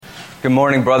Good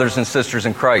morning, brothers and sisters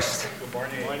in Christ. Good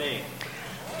morning.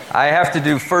 I have to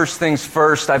do first things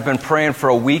first. I've been praying for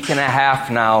a week and a half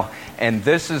now, and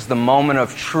this is the moment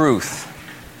of truth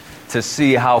to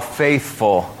see how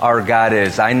faithful our God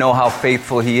is. I know how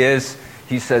faithful He is.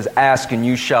 He says, ask and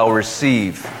you shall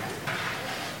receive.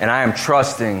 And I am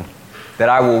trusting that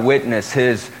I will witness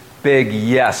His big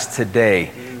yes today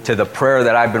to the prayer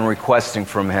that I've been requesting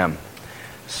from Him.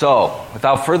 So,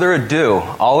 without further ado,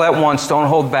 all at once, don't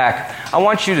hold back. I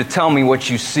want you to tell me what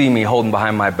you see me holding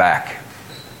behind my back.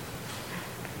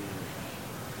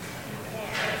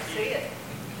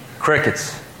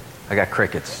 Crickets. I got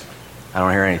crickets. I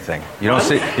don't hear anything. You don't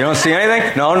see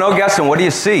anything? No guessing. What do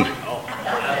you see?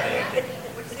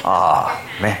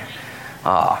 Man.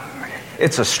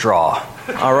 It's a straw.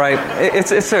 All right.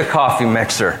 It's a coffee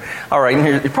mixer. All right. And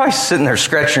you're probably sitting there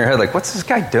scratching your head like, what's this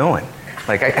guy doing?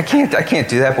 Like, I can't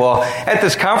do that. Well, at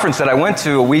this conference that I went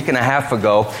to a week and a half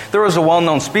ago, there was a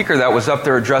well-known speaker that was up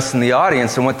there addressing the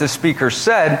audience. And what this speaker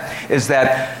said is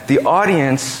that the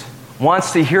audience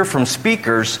wants to hear from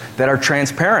speakers that are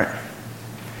transparent.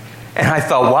 And I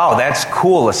thought, wow, that's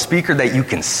cool. A speaker that you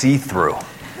can see through.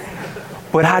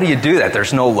 But how do you do that?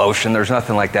 There's no lotion. There's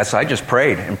nothing like that. So I just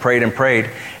prayed and prayed and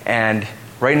prayed. And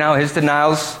right now, his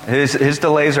denials, his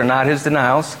delays are not his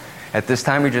denials. At this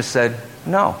time, he just said,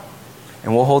 no.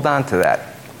 And we'll hold on to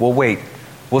that. We'll wait.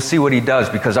 We'll see what He does,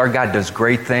 because our God does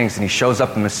great things and He shows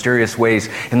up in mysterious ways.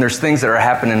 And there's things that are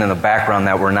happening in the background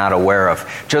that we're not aware of.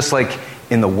 Just like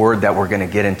in the Word that we're going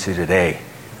to get into today.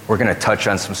 We're going to touch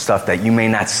on some stuff that you may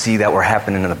not see that were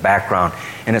happening in the background.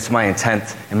 And it's my intent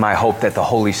and my hope that the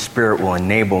Holy Spirit will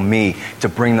enable me to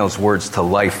bring those words to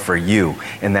life for you.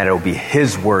 And that it will be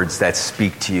His words that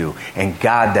speak to you. And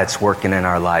God that's working in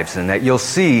our lives. And that you'll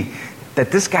see that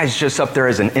this guy's just up there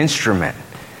as an instrument,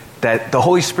 that the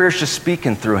Holy Spirit's just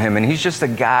speaking through him, and he's just a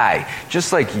guy,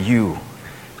 just like you,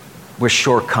 with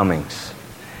shortcomings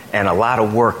and a lot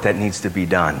of work that needs to be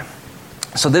done.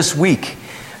 So this week,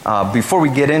 before we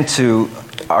get into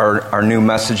our new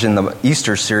message in the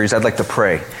Easter series, I'd like to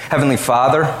pray. Heavenly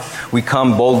Father, we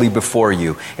come boldly before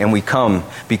you, and we come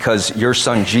because your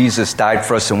Son Jesus died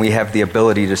for us, and we have the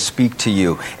ability to speak to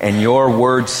you. And your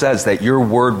word says that your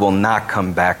word will not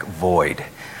come back void.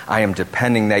 I am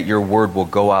depending that your word will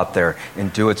go out there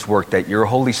and do its work, that your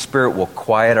Holy Spirit will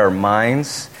quiet our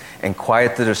minds and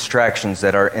quiet the distractions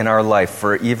that are in our life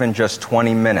for even just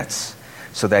 20 minutes,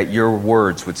 so that your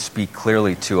words would speak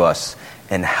clearly to us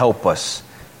and help us,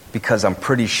 because I'm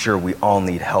pretty sure we all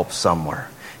need help somewhere.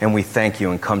 And we thank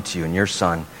you and come to you in your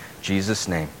Son, Jesus'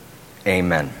 name.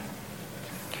 Amen.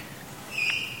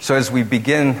 So as we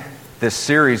begin this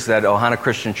series that Ohana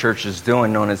Christian Church is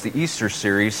doing, known as the Easter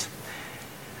series,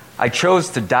 I chose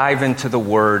to dive into the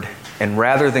Word, and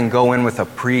rather than go in with a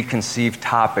preconceived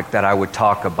topic that I would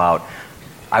talk about,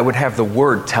 I would have the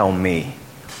Word tell me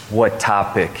what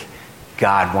topic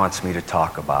God wants me to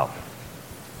talk about.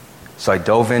 So I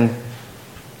dove in,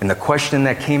 and the question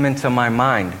that came into my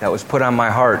mind, that was put on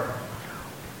my heart,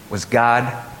 was,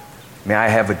 God, may I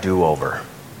have a do-over?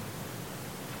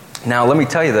 Now, let me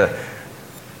tell you,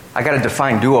 I got to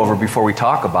define do-over before we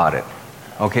talk about it,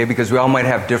 okay? Because we all might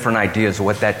have different ideas of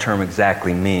what that term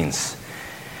exactly means.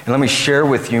 And let me share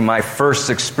with you my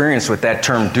first experience with that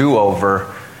term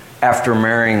do-over after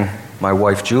marrying my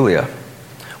wife, Julia.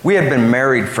 We had been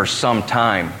married for some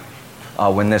time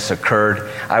when this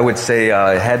occurred. I would say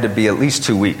it had to be at least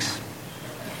 2 weeks.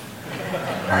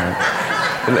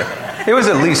 It was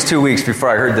at least 2 weeks before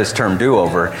I heard this term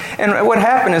do-over. And what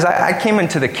happened is I came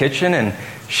into the kitchen, and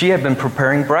she had been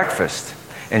preparing breakfast.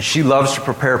 And she loves to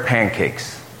prepare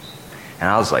pancakes. And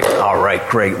I was like, all right,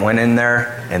 great. Went in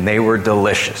there, and they were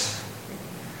delicious.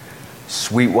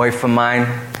 Sweet wife of mine,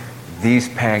 these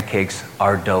pancakes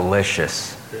are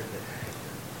delicious.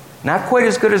 Not quite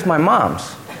as good as my mom's,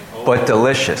 but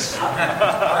delicious.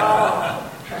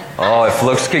 Oh, if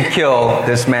looks could kill,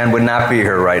 this man would not be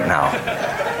here right now.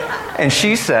 And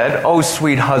she said, oh,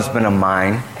 sweet husband of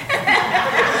mine,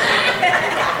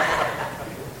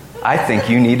 I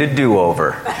think you need a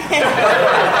do-over.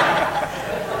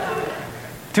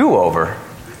 Do-over?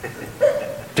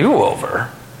 Do-over?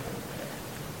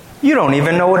 You don't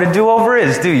even know what a do-over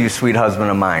is, do you, sweet husband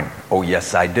of mine? Oh,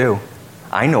 yes, I do.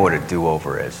 I know what a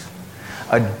do-over is.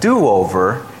 A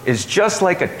do-over is just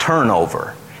like a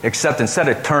turnover, except instead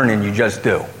of turning, you just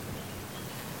do.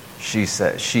 She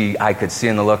said, I could see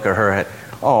in the look of her head,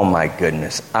 oh my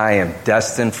goodness, I am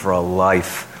destined for a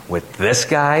life with this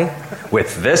guy,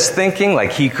 with this thinking,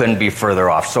 like he couldn't be further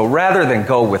off. So rather than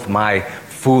go with my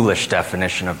foolish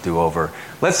definition of do-over,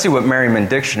 let's see what Merriam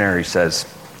Dictionary says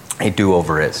a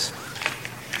do-over is.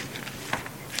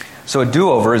 So a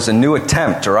do-over is a new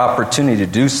attempt or opportunity to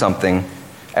do something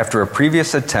after a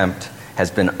previous attempt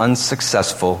has been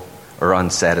unsuccessful or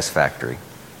unsatisfactory.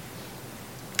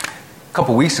 A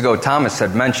couple weeks ago, Thomas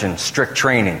had mentioned strict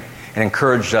training and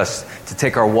encouraged us to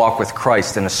take our walk with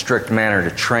Christ in a strict manner,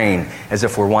 to train as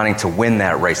if we're wanting to win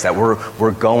that race, that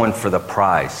we're going for the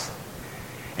prize.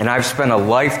 And I've spent a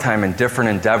lifetime in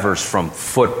different endeavors, from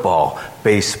football,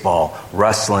 baseball,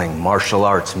 wrestling, martial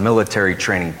arts, military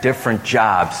training, different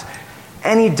jobs,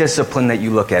 any discipline that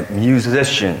you look at,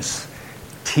 musicians,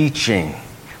 teaching,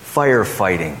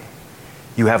 firefighting.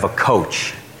 You have a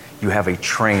coach, you have a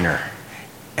trainer,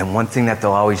 and one thing that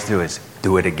they'll always do is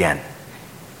do it again.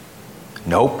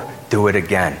 Nope, do it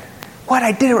again. What,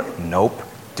 I did it? Nope,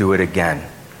 do it again.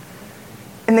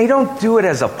 And they don't do it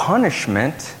as a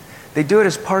punishment. They do it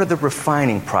as part of the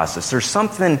refining process. There's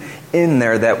something in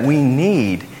there that we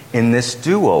need in this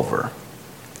do-over.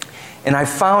 And I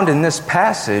found in this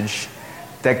passage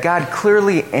that God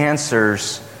clearly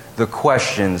answers the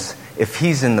questions if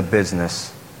He's in the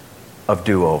business of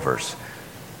do-overs.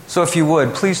 So if you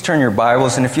would, please turn your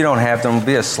Bibles, and if you don't have them, there'll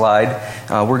be a slide.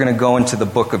 We're going to go into the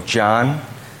book of John,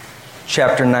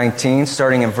 chapter 19,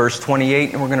 starting in verse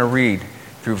 28, and we're going to read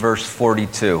through verse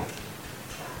 42.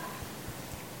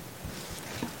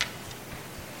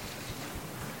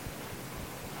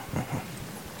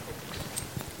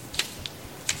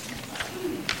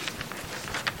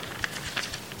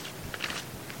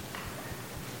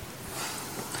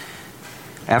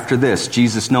 After this,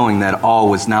 Jesus, knowing that all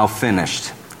was now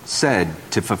finished, said,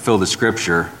 to fulfill the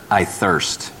scripture, I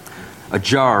thirst. A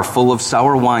jar full of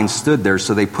sour wine stood there,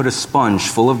 so they put a sponge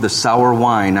full of the sour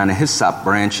wine on a hyssop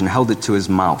branch and held it to his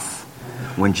mouth.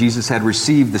 When Jesus had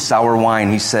received the sour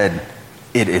wine, he said,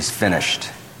 it is finished.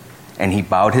 And he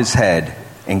bowed his head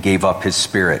and gave up his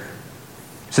spirit.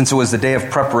 Since it was the day of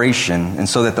preparation, and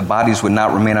so that the bodies would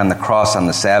not remain on the cross on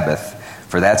the Sabbath,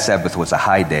 for that Sabbath was a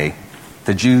high day,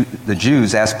 the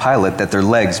Jews asked Pilate that their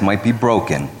legs might be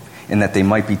broken and that they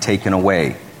might be taken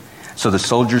away. So the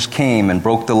soldiers came and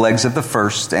broke the legs of the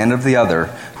first and of the other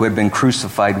who had been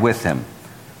crucified with him.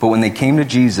 But when they came to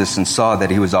Jesus and saw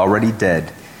that he was already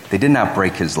dead, they did not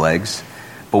break his legs.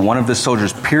 But one of the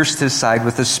soldiers pierced his side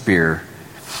with a spear,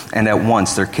 and at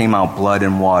once there came out blood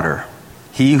and water.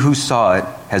 He who saw it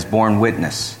has borne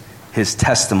witness. His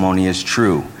testimony is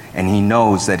true, and he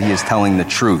knows that he is telling the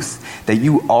truth, that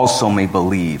you also may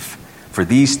believe. For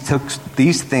these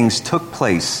things took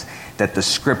place that the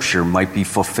scripture might be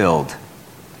fulfilled.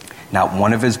 Not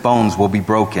one of his bones will be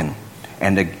broken.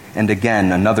 And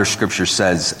again, another scripture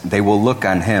says, they will look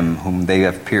on him whom they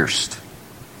have pierced.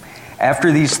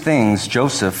 After these things,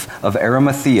 Joseph of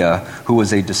Arimathea, who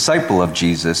was a disciple of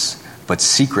Jesus, but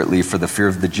secretly for the fear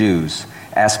of the Jews,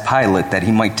 asked Pilate that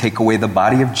he might take away the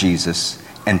body of Jesus,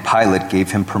 and Pilate gave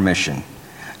him permission.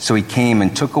 So he came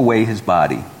and took away his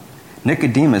body.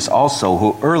 Nicodemus also,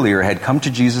 who earlier had come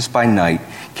to Jesus by night,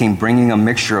 came bringing a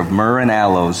mixture of myrrh and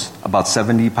aloes, about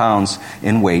 75 pounds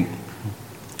in weight.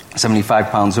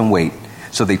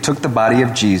 So they took the body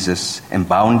of Jesus and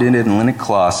bound it in linen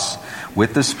cloths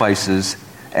with the spices,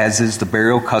 as is the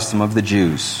burial custom of the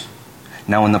Jews.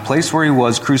 Now in the place where he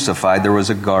was crucified there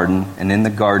was a garden, and in the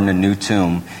garden a new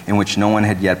tomb, in which no one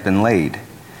had yet been laid.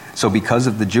 So because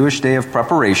of the Jewish day of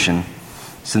preparation,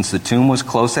 since the tomb was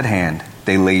close at hand,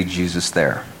 they laid Jesus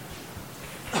there.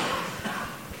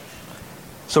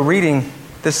 So reading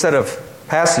this set of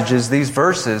passages, these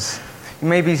verses, you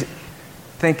may be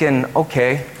thinking,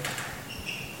 okay,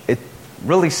 it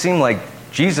really seemed like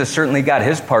Jesus certainly got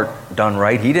his part done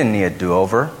right. He didn't need a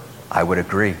do-over. I would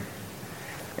agree.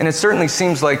 And it certainly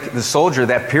seems like the soldier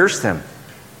that pierced him,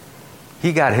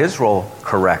 he got his role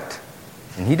correct.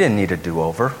 And he didn't need a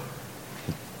do-over.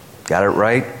 He got it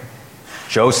right.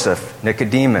 Joseph,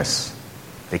 Nicodemus,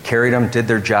 they carried him, did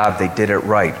their job, they did it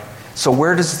right. So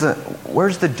where's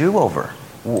the do-over?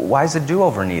 Why is the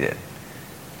do-over needed?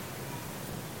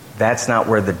 That's not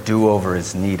where the do-over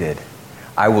is needed.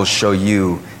 I will show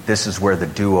you this is where the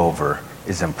do-over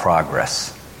is in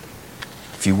progress.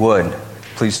 If you would,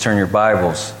 please turn your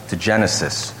Bibles to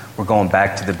Genesis. We're going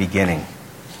back to the beginning.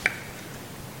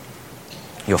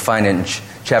 You'll find it in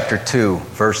chapter 2,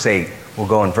 verse 8. We'll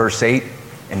go in verse 8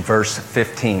 and verse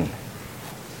 15.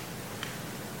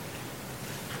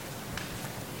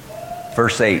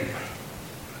 Verse 8.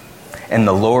 And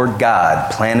the Lord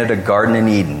God planted a garden in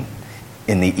Eden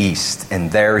in the east, and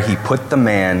there he put the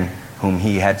man whom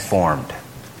he had formed.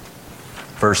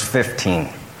 Verse 15.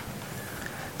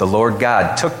 The Lord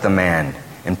God took the man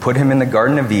and put him in the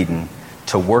Garden of Eden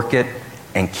to work it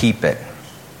and keep it.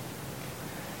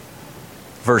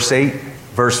 Verse 8,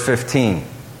 verse 15.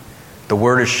 The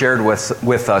word is shared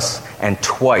with us, and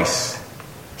twice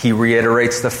he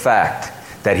reiterates the fact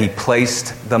that he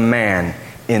placed the man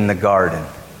in the garden.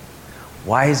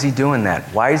 Why is he doing that?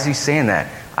 Why is he saying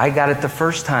that? I got it the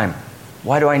first time.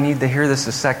 Why do I need to hear this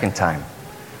a second time?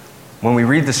 When we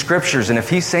read the scriptures, and if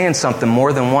he's saying something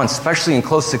more than once, especially in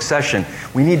close succession,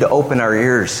 we need to open our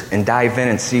ears and dive in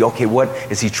and see, okay, what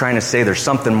is he trying to say? There's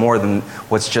something more than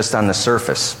what's just on the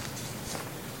surface.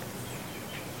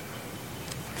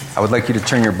 I would like you to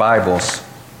turn your Bibles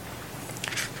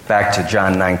back to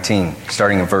John 19,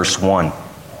 starting in verse 1.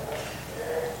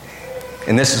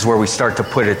 And this is where we start to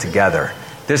put it together.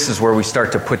 This is where we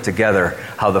start to put together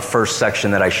how the first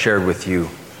section that I shared with you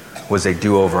was a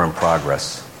do-over in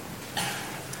progress.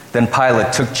 Then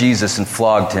Pilate took Jesus and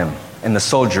flogged him, and the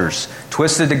soldiers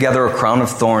twisted together a crown of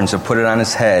thorns and put it on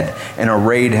his head and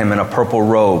arrayed him in a purple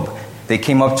robe. They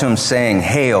came up to him saying,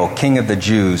 "Hail, King of the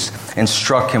Jews," and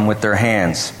struck him with their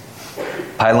hands.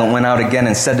 Pilate went out again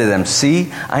and said to them,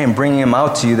 "See, I am bringing him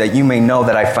out to you that you may know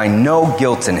that I find no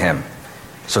guilt in him."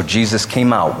 So Jesus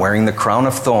came out wearing the crown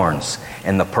of thorns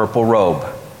and the purple robe.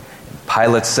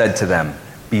 Pilate said to them,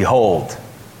 "Behold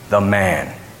the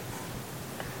man.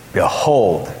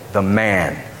 Behold the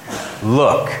man.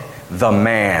 Look, the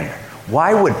man."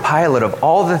 Why would Pilate, of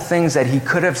all the things that he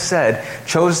could have said,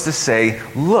 chose to say,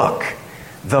 "Look,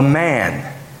 the man"?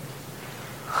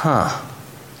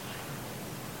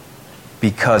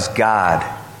 Because God,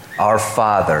 our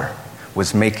Father,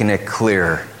 was making it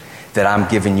clear that I'm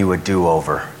giving you a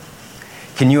do-over.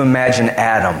 Can you imagine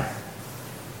Adam,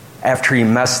 after he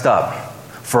messed up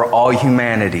for all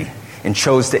humanity and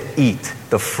chose to eat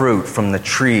the fruit from the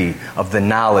tree of the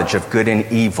knowledge of good and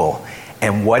evil,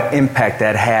 and what impact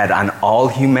that had on all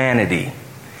humanity?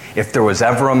 If there was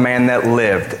ever a man that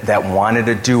lived that wanted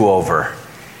a do-over,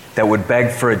 that would beg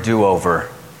for a do-over,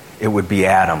 it would be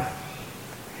Adam.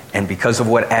 And because of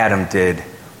what Adam did,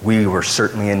 we were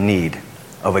certainly in need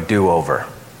of a do-over.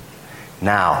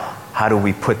 Now, how do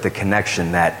we put the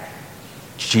connection that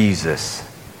Jesus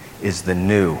is the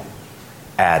new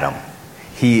Adam?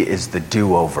 He is the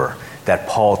do-over that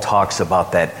Paul talks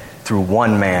about, that through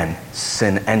one man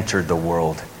sin entered the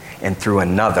world, and through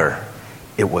another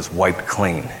it was wiped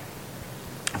clean.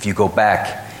 If you go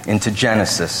back into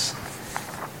Genesis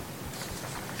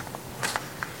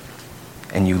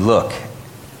and you look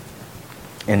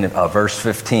in verse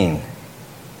 15,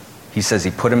 he says he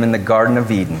put him in the Garden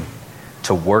of Eden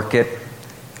to work it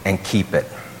and keep it.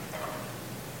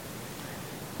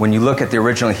 When you look at the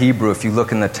original Hebrew, if you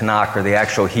look in the Tanakh or the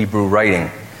actual Hebrew writing,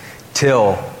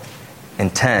 till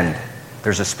and tend,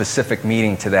 there's a specific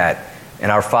meaning to that.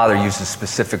 And our Father uses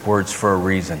specific words for a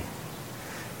reason.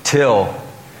 Till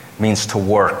means to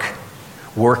work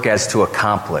as to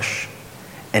accomplish.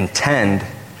 And tend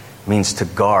means to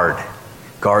guard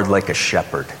like a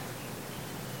shepherd.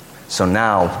 So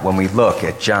now, when we look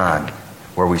at John,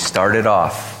 where we started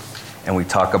off, and we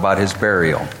talk about his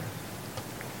burial,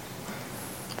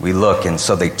 we look, and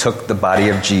so they took the body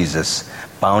of Jesus,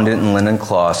 bound it in linen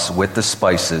cloths with the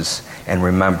spices, and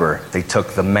remember, they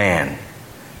took the man.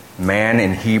 Man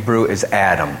in Hebrew is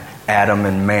Adam. Adam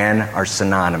and man are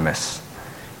synonymous.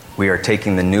 We are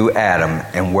taking the new Adam,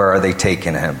 and where are they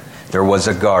taking him? There was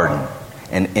a garden,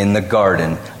 and in the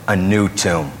garden, a new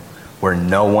tomb, where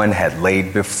no one had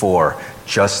laid before,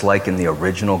 just like in the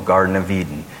original Garden of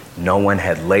Eden. No one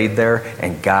had laid there,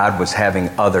 and God was having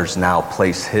others now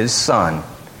place his Son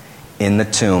in the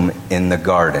tomb in the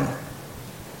garden.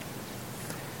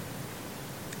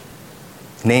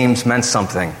 Names meant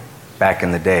something back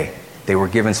in the day. They were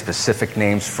given specific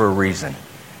names for a reason.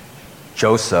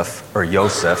 Joseph or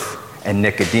Yosef and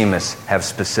Nicodemus have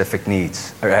specific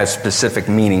needs, or have specific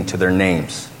meaning to their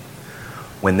names.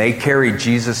 When they carried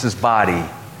Jesus' body,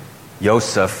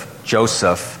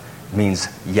 Joseph means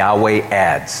Yahweh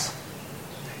adds.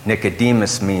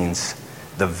 Nicodemus means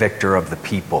the victor of the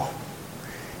people.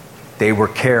 They were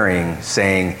carrying,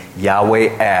 saying, Yahweh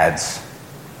adds,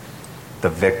 the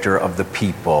victor of the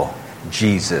people,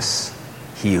 Jesus,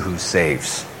 he who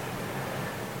saves.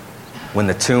 When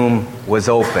the tomb was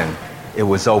open, it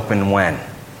was open when?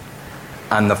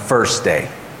 On the first day.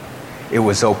 It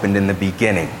was opened in the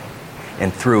beginning.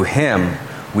 And through him,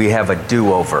 we have a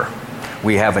do-over.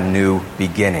 We have a new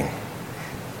beginning.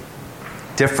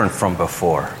 Different from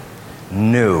before.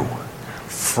 New.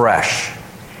 Fresh.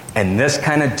 And this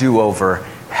kind of do-over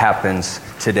happens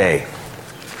today.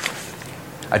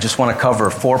 I just want to cover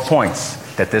 4 points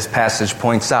that this passage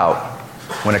points out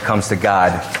when it comes to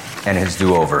God and his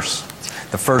do-overs.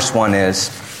 The first one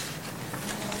is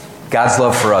God's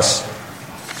love for us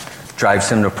drives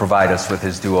him to provide us with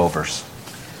his do-overs.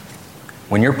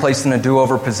 When you're placed in a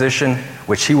do-over position,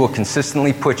 which he will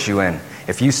consistently put you in,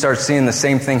 if you start seeing the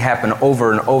same thing happen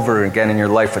over and over again in your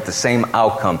life with the same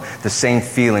outcome, the same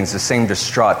feelings, the same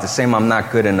distraught, the same I'm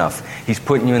not good enough, he's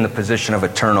putting you in the position of a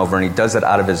turnover, and he does it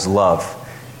out of his love.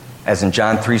 As in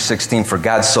John 3:16, for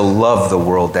God so loved the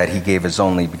world that he gave his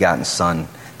only begotten Son,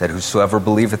 that whosoever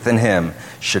believeth in him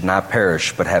should not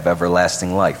perish but have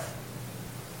everlasting life.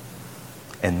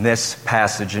 And this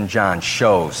passage in John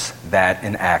shows that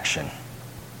in action.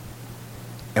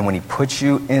 And when he puts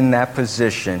you in that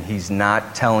position, he's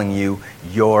not telling you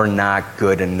you're not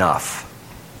good enough.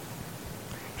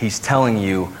 He's telling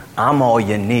you, I'm all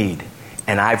you need,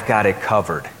 and I've got it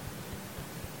covered.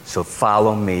 So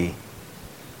follow me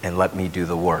and let me do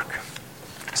the work.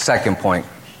 Second point,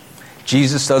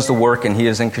 Jesus does the work and he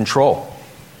is in control.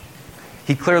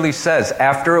 He clearly says,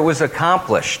 after it was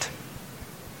accomplished,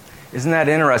 isn't that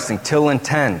interesting? Till and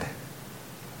tend.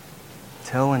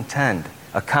 Till and tend.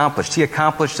 Accomplished. He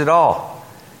accomplished it all.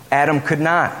 Adam could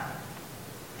not.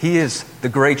 He is the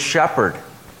great shepherd.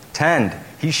 Tend.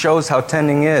 He shows how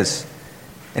tending is.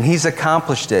 And he's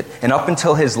accomplished it. And up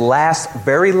until his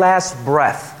very last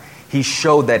breath, he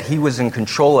showed that he was in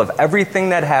control of everything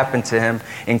that happened to him,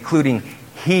 including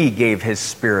he gave his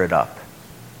spirit up.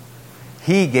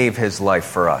 He gave his life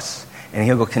for us. And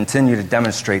he will continue to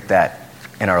demonstrate that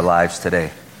in our lives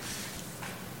today.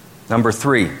 Number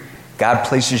 3, God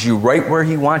places you right where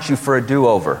he wants you for a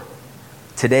do-over.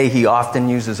 Today, he often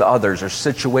uses others or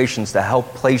situations to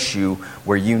help place you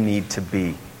where you need to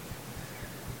be.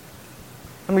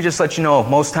 Let me just let you know,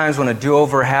 most times when a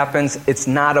do-over happens, it's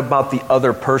not about the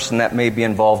other person that may be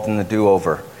involved in the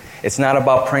do-over. It's not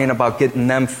about praying about getting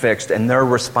them fixed and their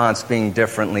response being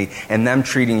differently and them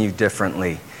treating you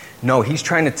differently. No, he's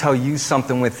trying to tell you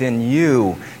something within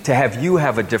you to have you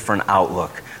have a different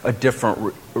outlook, a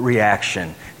different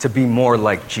reaction, to be more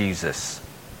like Jesus,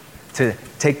 to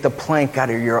take the plank out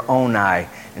of your own eye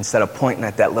instead of pointing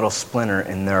at that little splinter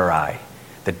in their eye.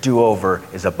 The do-over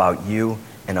is about you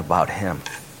and about him.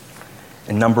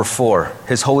 And number 4,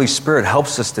 his Holy Spirit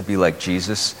helps us to be like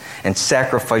Jesus and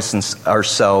sacrifice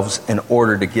ourselves in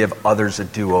order to give others a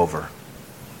do-over.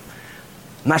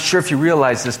 I'm not sure if you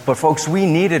realize this, but folks, we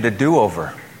needed a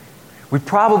do-over. We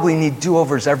probably need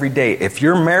do-overs every day. If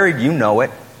you're married, you know it.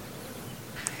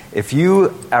 If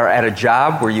you are at a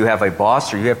job where you have a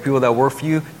boss or you have people that work for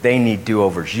you, they need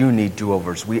do-overs. You need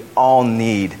do-overs. We all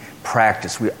need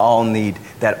practice. We all need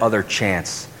that other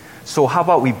chance. So how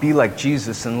about we be like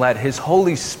Jesus and let his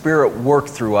Holy Spirit work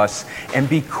through us and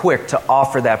be quick to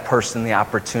offer that person the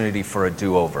opportunity for a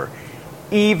do-over,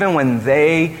 even when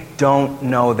they don't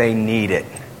know they need it.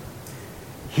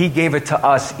 He gave it to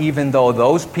us even though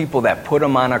those people that put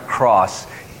him on a cross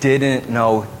didn't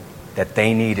know that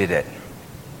they needed it.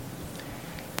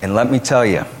 And let me tell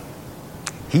you,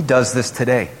 he does this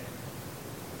today,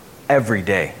 every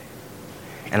day.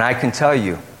 And I can tell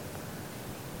you,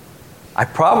 I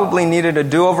probably needed a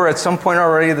do-over at some point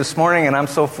already this morning, and I'm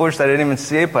so foolish that I didn't even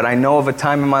see it, but I know of a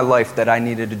time in my life that I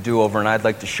needed a do-over, and I'd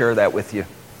like to share that with you.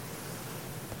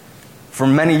 For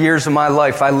many years of my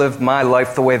life, I lived my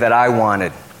life the way that I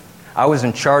wanted. I was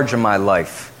in charge of my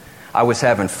life. I was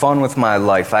having fun with my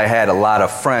life. I had a lot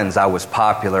of friends. I was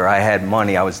popular. I had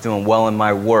money. I was doing well in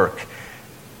my work.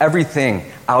 Everything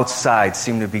outside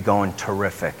seemed to be going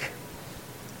terrific.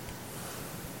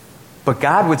 But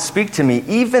God would speak to me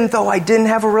even though I didn't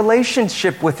have a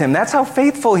relationship with him. That's how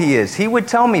faithful he is. He would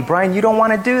tell me, Brian, you don't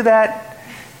want to do that.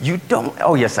 You don't.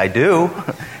 Oh, yes, I do.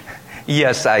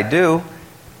 Yes, I do.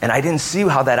 And I didn't see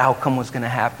how that outcome was going to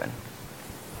happen.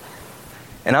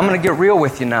 And I'm going to get real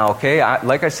with you now, okay?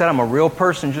 Like I said, I'm a real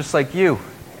person just like you.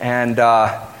 And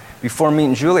before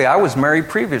meeting Julie, I was married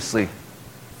previously.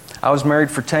 I was married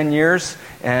for 10 years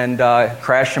and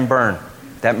crash and burn.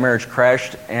 That marriage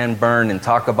crashed and burned, and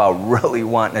talk about really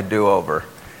wanting a do-over.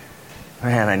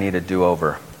 Man, I need a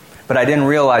do-over. But I didn't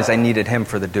realize I needed him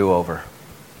for the do-over.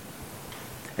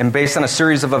 And based on a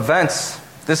series of events,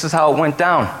 this is how it went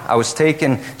down. I was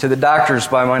taken to the doctors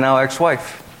by my now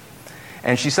ex-wife.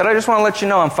 And she said, I just want to let you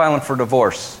know I'm filing for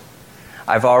divorce.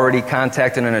 I've already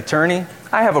contacted an attorney.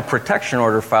 I have a protection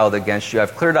order filed against you.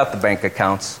 I've cleared out the bank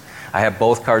accounts. I have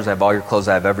both cars. I have all your clothes.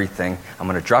 I have everything. I'm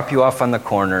going to drop you off on the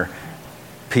corner.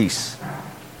 Peace.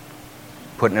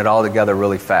 Putting it all together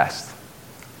really fast.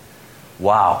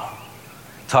 Wow.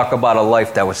 Talk about a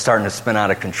life that was starting to spin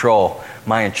out of control.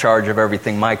 My in charge of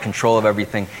everything, my control of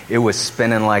everything. It was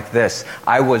spinning like this.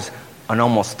 I was an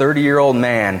almost 30-year-old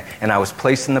man, and I was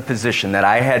placed in the position that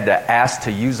I had to ask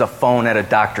to use a phone at a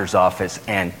doctor's office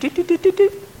and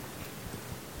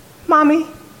Mommy.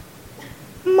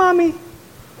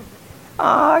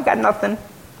 I got nothing.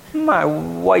 My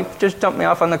wife just dumped me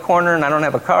off on the corner and I don't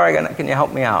have a car. Can you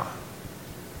help me out?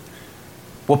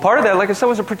 Well, part of that, like I said,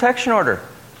 was a protection order.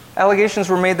 Allegations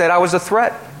were made that I was a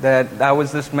threat, that I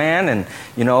was this man, and,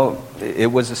 it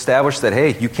was established that,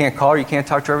 hey, you can't call her, you can't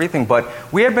talk to her, everything. But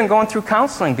we had been going through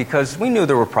counseling because we knew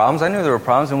there were problems. I knew there were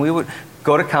problems, and we would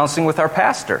go to counseling with our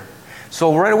pastor.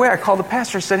 So right away, I called the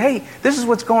pastor and said, hey, this is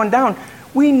what's going down.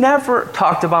 We never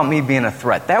talked about me being a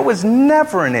threat. That was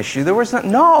never an issue. There was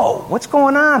no, what's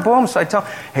going on? Boom. So I tell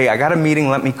him, hey, I got a meeting.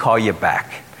 Let me call you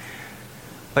back.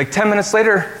 Like 10 minutes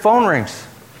later, phone rings.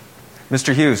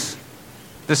 Mr. Hughes,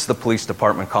 this is the police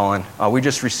department calling. We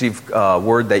just received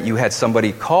word that you had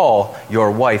somebody call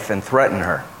your wife and threaten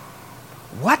her.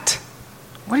 What?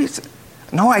 What do you say?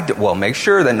 No, I do. Well, make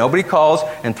sure that nobody calls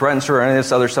and threatens her or any of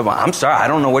this other stuff. I'm sorry. I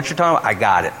don't know what you're talking about. I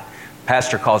got it.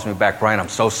 Pastor calls me back, Brian, I'm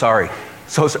so sorry.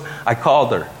 So I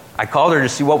called her. I called her to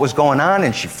see what was going on,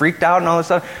 and she freaked out and all this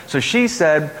stuff. So she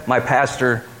said my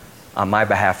pastor, on my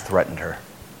behalf, threatened her.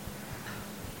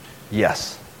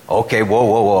 Yes. Okay,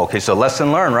 whoa. Okay, so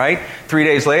lesson learned, right? 3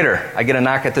 days later, I get a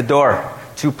knock at the door.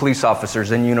 2 police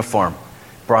officers in uniform.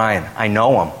 Brian, I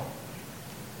know him.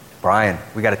 Brian,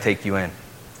 we got to take you in.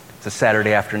 It's a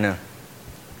Saturday afternoon.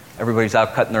 Everybody's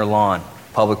out cutting their lawn.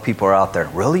 Public people are out there.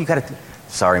 Really?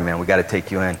 Sorry, man, we got to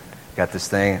take you in. Got this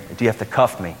thing. Do you have to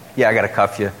cuff me? Yeah, I got to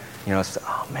cuff you.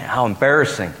 Oh, man, how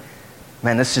embarrassing.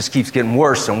 Man, this just keeps getting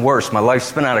worse and worse. My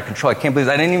life's been out of control. I can't believe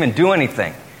I didn't even do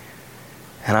anything.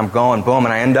 And I'm going, boom,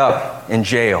 and I end up in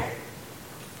jail.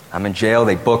 I'm in jail.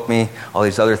 They book me, all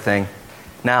these other things.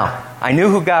 Now, I knew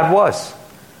who God was.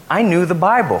 I knew the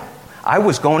Bible. I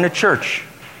was going to church.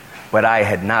 But I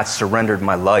had not surrendered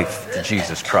my life to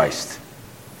Jesus Christ.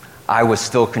 I was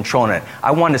still controlling it.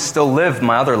 I wanted to still live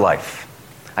my other life.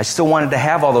 I still wanted to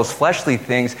have all those fleshly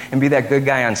things and be that good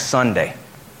guy on Sunday.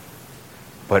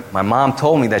 But my mom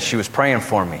told me that she was praying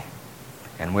for me.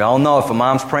 And we all know if a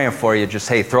mom's praying for you, just,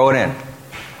 hey, throw it in.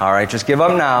 All right, just give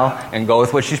up now and go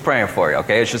with what she's praying for you,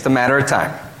 okay? It's just a matter of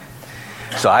time.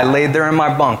 So I laid there in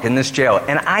my bunk in this jail,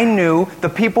 and I knew the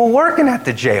people working at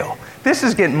the jail. This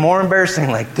is getting more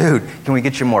embarrassing. Like, dude, can we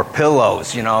get you more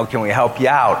pillows? Can we help you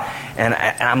out? And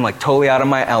I'm like totally out of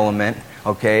my element,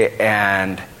 okay?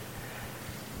 And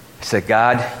I said,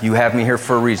 God, you have me here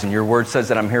for a reason. Your word says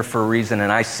that I'm here for a reason,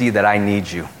 and I see that I need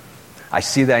you. I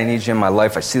see that I need you in my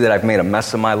life. I see that I've made a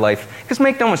mess of my life. Because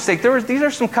make no mistake, these are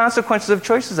some consequences of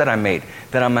choices that I made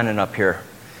that I'm ending up here.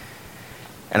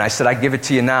 And I said, I give it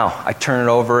to you now. I turn it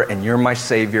over, and you're my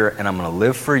Savior, and I'm going to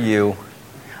live for you.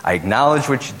 I acknowledge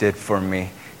what you did for me.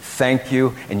 Thank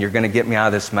you, and you're going to get me out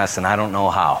of this mess, and I don't know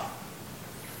how.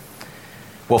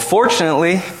 Well,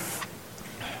 fortunately,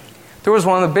 there was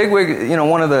one of the bigwig,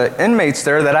 one of the inmates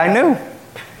there that I knew.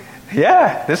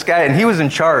 Yeah, this guy, and he was in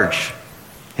charge.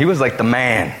 He was like the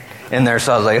man in there,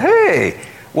 so I was like, hey.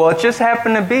 Well, it just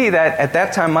happened to be that at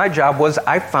that time my job was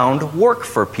I found work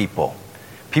for people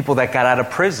that got out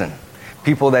of prison.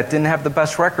 People that didn't have the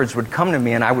best records would come to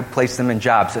me and I would place them in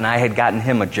jobs, and I had gotten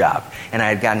him a job, and I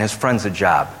had gotten his friends a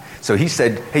job. So he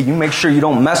said, hey, you make sure you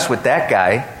don't mess with that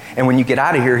guy, and when you get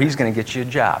out of here, he's going to get you a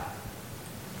job.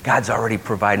 God's already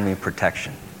provided me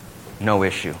protection. No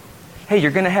issue. Hey,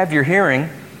 you're going to have your hearing.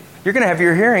 You're going to have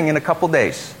your hearing in a couple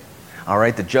days. All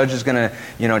right, the judge is going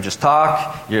to, just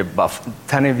talk. About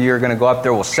 10 of you are going to go up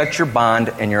there. We'll set your bond,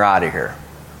 and you're out of here.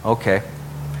 Okay.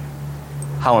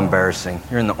 How embarrassing.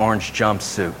 You're in the orange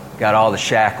jumpsuit. Got all the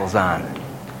shackles on.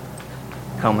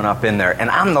 Coming up in there.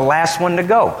 And I'm the last one to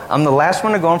go. I'm the last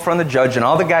one to go in front of the judge, and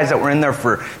all the guys that were in there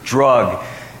for drug,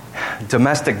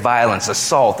 domestic violence,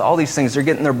 assault, all these things, they're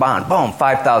getting their bond. Boom,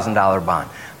 $5,000 bond.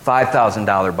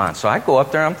 $5,000 bond. So I go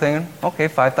up there, I'm thinking, okay,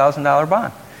 $5,000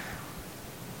 bond.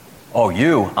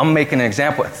 Oh, I'm making an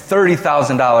example.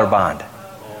 $30,000 bond.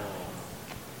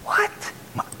 What?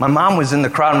 My mom was in the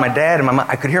crowd, and my dad, and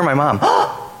I could hear my mom.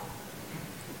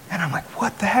 And I'm like,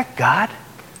 what the heck, God?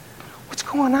 What's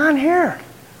going on here?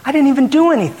 I didn't even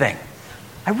do anything.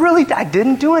 I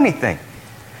didn't do anything.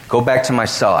 Go back to my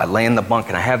cell. I lay in the bunk,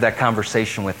 and I have that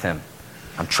conversation with him.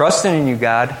 I'm trusting in you,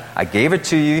 God. I gave it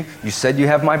to you. You said you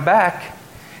have my back.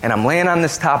 And I'm laying on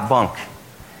this top bunk.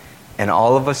 And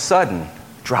all of a sudden,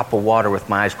 drop of water with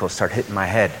my eyes closed start hitting my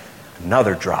head.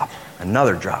 Another drop.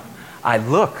 I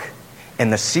look,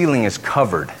 and the ceiling is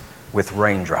covered with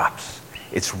raindrops.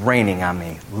 It's raining on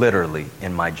me, literally,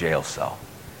 in my jail cell.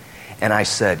 And I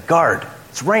said, guard,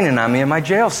 it's raining on me in my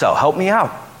jail cell. Help me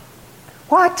out.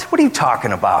 What? What are you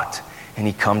talking about? And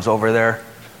he comes over there.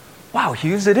 Wow,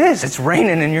 Hughes, it is. It's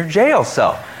raining in your jail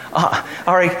cell.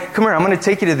 All right, come here. I'm going to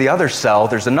take you to the other cell.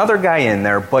 There's another guy in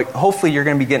there, but hopefully you're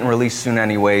going to be getting released soon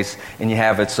anyways, and you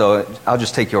have it, so I'll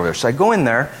just take you over there. So I go in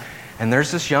there, And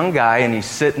there's this young guy, and he's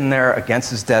sitting there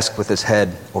against his desk with his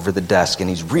head over the desk, and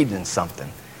he's reading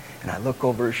something. And I look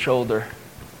over his shoulder.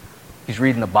 He's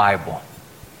reading the Bible.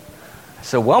 I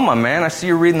said, well, my man, I see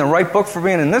you're reading the right book for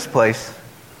being in this place.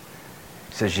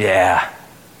 He says, yeah,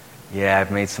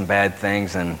 I've made some bad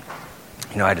things, and,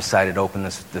 I decided to open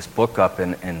this book up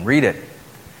and read it.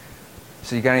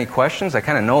 So you got any questions? I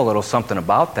kind of know a little something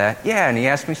about that. Yeah, and he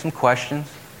asked me some questions.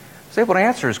 I was able to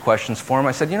answer his questions for him.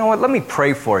 I said, you know what, let me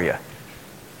pray for you.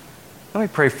 Let me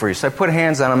pray for you. So I put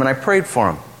hands on him and I prayed for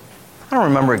him. I don't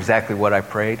remember exactly what I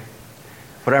prayed.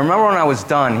 But I remember when I was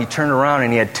done, he turned around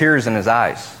and he had tears in his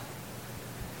eyes.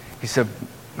 He said,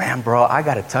 man, bro, I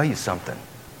got to tell you something.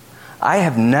 I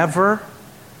have never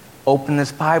opened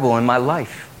this Bible in my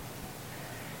life.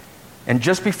 And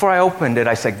just before I opened it,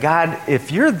 I said, God, if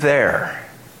you're there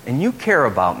and you care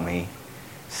about me,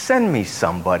 send me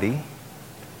somebody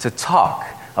to talk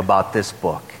about this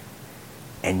book.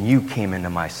 And you came into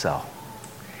my cell.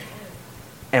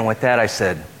 And with that, I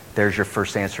said, there's your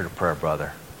first answer to prayer,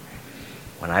 brother.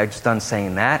 When I was done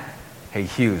saying that, hey,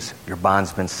 Hughes, your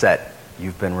bond's been set.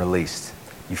 You've been released.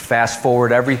 You fast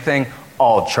forward everything,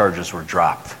 all charges were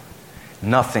dropped.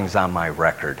 Nothing's on my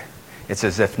record. It's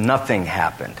as if nothing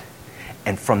happened.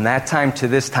 And from that time to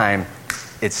this time,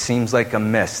 it seems like a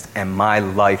mist, and my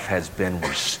life has been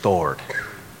restored.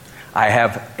 I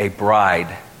have a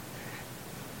bride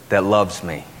that loves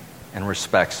me and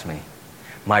respects me.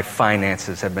 My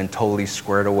finances have been totally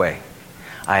squared away.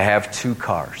 I have 2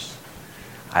 cars.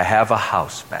 I have a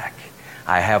house back.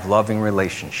 I have loving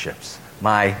relationships.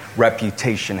 My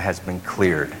reputation has been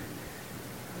cleared.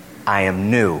 I am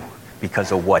new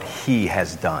because of what He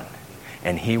has done.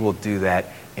 And He will do that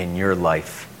in your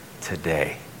life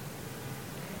today.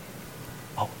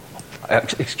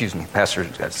 Excuse me, Pastor's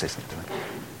got to say something to me.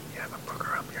 You have a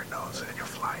booger up your nose and your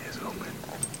fly is open.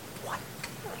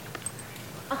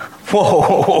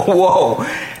 Whoa.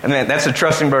 And man, that's a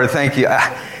trusting brother. Thank you.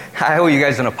 I owe you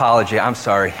guys an apology. I'm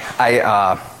sorry.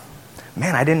 I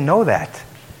didn't know that.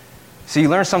 See, you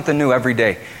learn something new every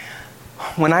day.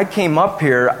 When I came up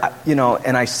here,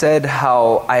 and I said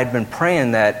how I had been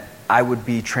praying that I would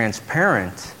be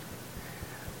transparent,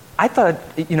 I thought,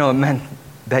 it meant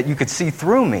that you could see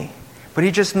through me. But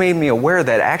he just made me aware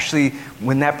that actually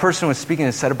when that person was speaking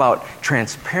and said about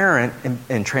transparent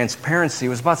and transparency, it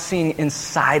was about seeing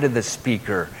inside of the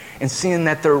speaker and seeing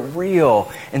that they're real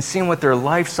and seeing what their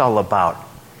life's all about.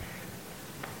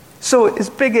 So as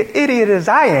big an idiot as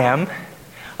I am,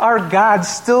 our God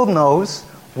still knows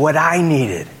what I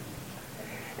needed.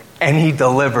 And He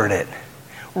delivered it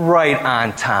right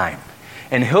on time.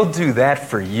 And He'll do that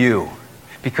for you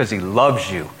because He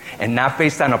loves you and not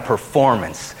based on a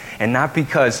performance. And not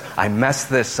because I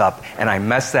messed this up and I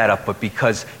messed that up, but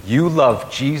because you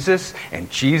love Jesus and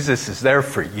Jesus is there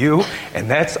for you,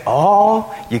 and that's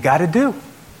all you got to do.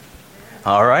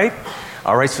 All right?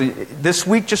 All right, so this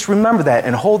week, just remember that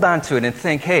and hold on to it and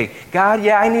think, hey, God,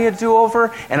 I need a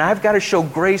do-over, and I've got to show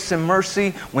grace and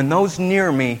mercy when those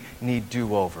near me need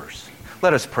do-overs.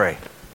 Let us pray.